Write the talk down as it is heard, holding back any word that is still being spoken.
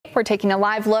We're taking a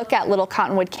live look at Little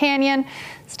Cottonwood Canyon.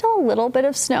 Still a little bit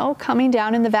of snow coming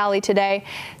down in the valley today.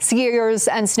 Skiers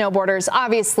and snowboarders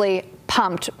obviously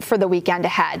pumped for the weekend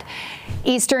ahead.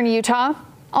 Eastern Utah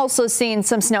also seeing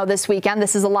some snow this weekend.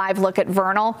 This is a live look at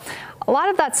Vernal. A lot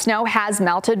of that snow has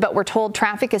melted, but we're told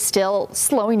traffic is still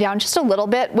slowing down just a little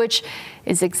bit, which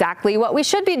is exactly what we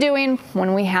should be doing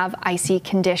when we have icy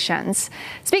conditions.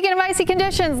 Speaking of icy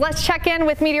conditions, let's check in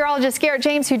with meteorologist Garrett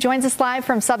James, who joins us live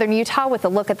from southern Utah with a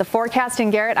look at the forecast.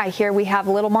 And Garrett, I hear we have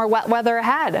a little more wet weather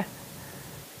ahead.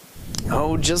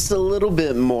 Oh, just a little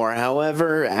bit more.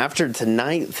 However, after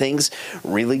tonight, things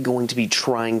really going to be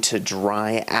trying to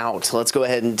dry out. Let's go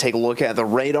ahead and take a look at the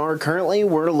radar. Currently,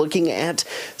 we're looking at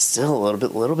still a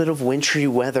little bit of wintry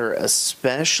weather,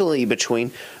 especially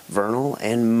between Vernal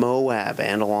and Moab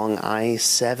and along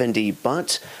I-70.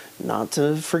 But not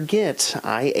to forget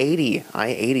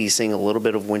I-80 seeing a little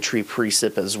bit of wintry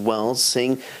precip as well.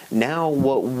 Seeing now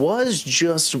what was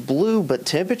just blue, but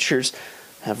temperatures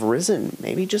have risen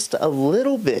maybe just a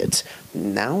little bit.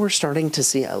 Now we're starting to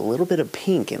see a little bit of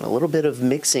pink and a little bit of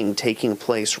mixing taking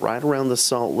place right around the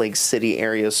Salt Lake City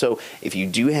area. So if you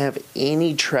do have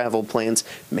any travel plans,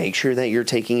 make sure that you're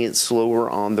taking it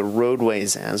slower on the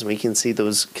roadways, as we can see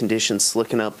those conditions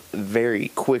slicking up very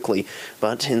quickly.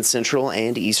 But in central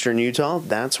and eastern Utah,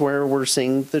 that's where we're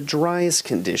seeing the driest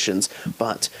conditions.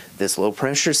 But this low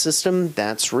pressure system,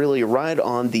 that's really right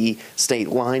on the state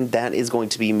line, that is going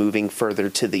to be moving further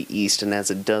to the east, and as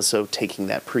it does so, taking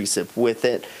that precip with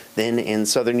it. Then in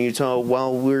southern Utah,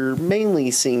 while we're mainly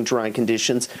seeing dry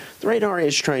conditions, the radar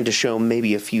is trying to show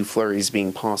maybe a few flurries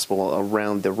being possible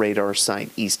around the radar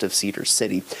site east of Cedar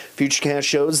City. Futurecast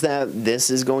shows that this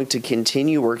is going to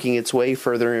continue working its way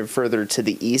further and further to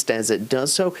the east. As it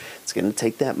does so, it's going to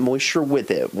take that moisture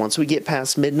with it. Once we get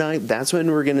past midnight, that's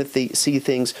when we're going to see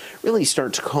things really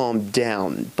start to calm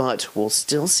down. But we'll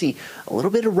still see a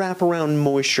little bit of wraparound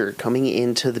moisture coming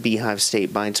into the Beehive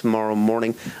State by tomorrow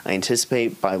morning. I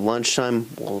anticipate by lunchtime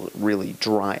will really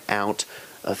dry out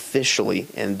officially,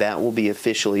 and that will be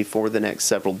officially for the next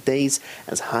several days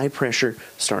as high pressure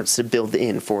starts to build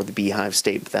in for the Beehive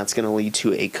State. But that's going to lead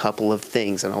to a couple of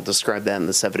things, and I'll describe that in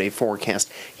the 7-day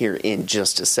forecast here in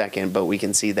just a second. But we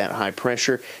can see that high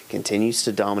pressure continues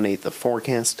to dominate the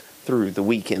forecast through the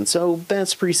weekend. So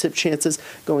best precip chances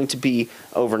going to be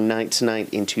overnight tonight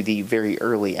into the very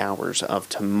early hours of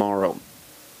tomorrow.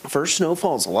 First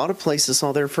snowfalls. A lot of places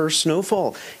saw their first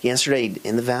snowfall yesterday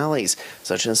in the valleys,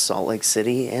 such as Salt Lake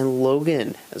City and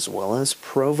Logan, as well as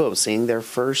Provo, seeing their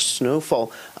first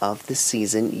snowfall of the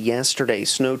season yesterday.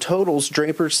 Snow totals,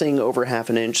 Draper seeing over half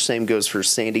an inch. Same goes for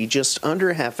Sandy, just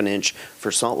under half an inch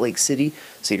for Salt Lake City.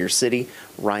 Cedar City,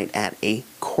 right at a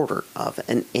quarter of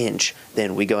an inch.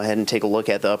 Then we go ahead and take a look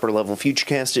at the upper level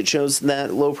futurecast. It shows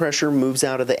that low pressure moves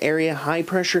out of the area. High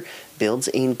pressure builds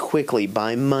in quickly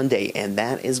by Monday, and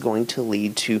that is going to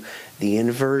lead to the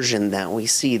inversion that we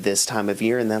see this time of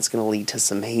year, and that's going to lead to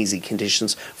some hazy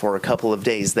conditions for a couple of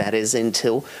days. That is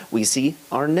until we see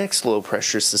our next low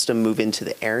pressure system move into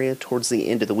the area towards the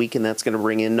end of the week, and that's going to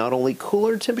bring in not only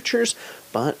cooler temperatures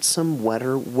but some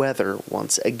wetter weather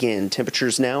once again.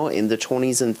 Temperatures now in the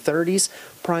 20s and 30s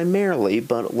primarily,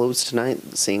 but lows tonight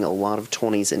seeing a lot of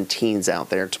 20s and teens out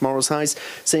there. Tomorrow's highs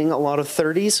seeing a lot of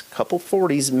 30s, couple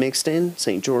 40s mixed in.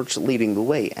 St. George leading the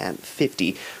way at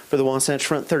 50. For the Wasatch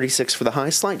Front, 36 for the high.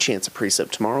 Slight chance of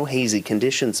precip tomorrow. Hazy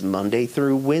conditions Monday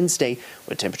through Wednesday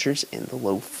with temperatures in the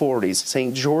low 40s.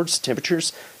 St. George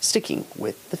temperatures sticking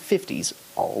with the 50s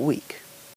all week.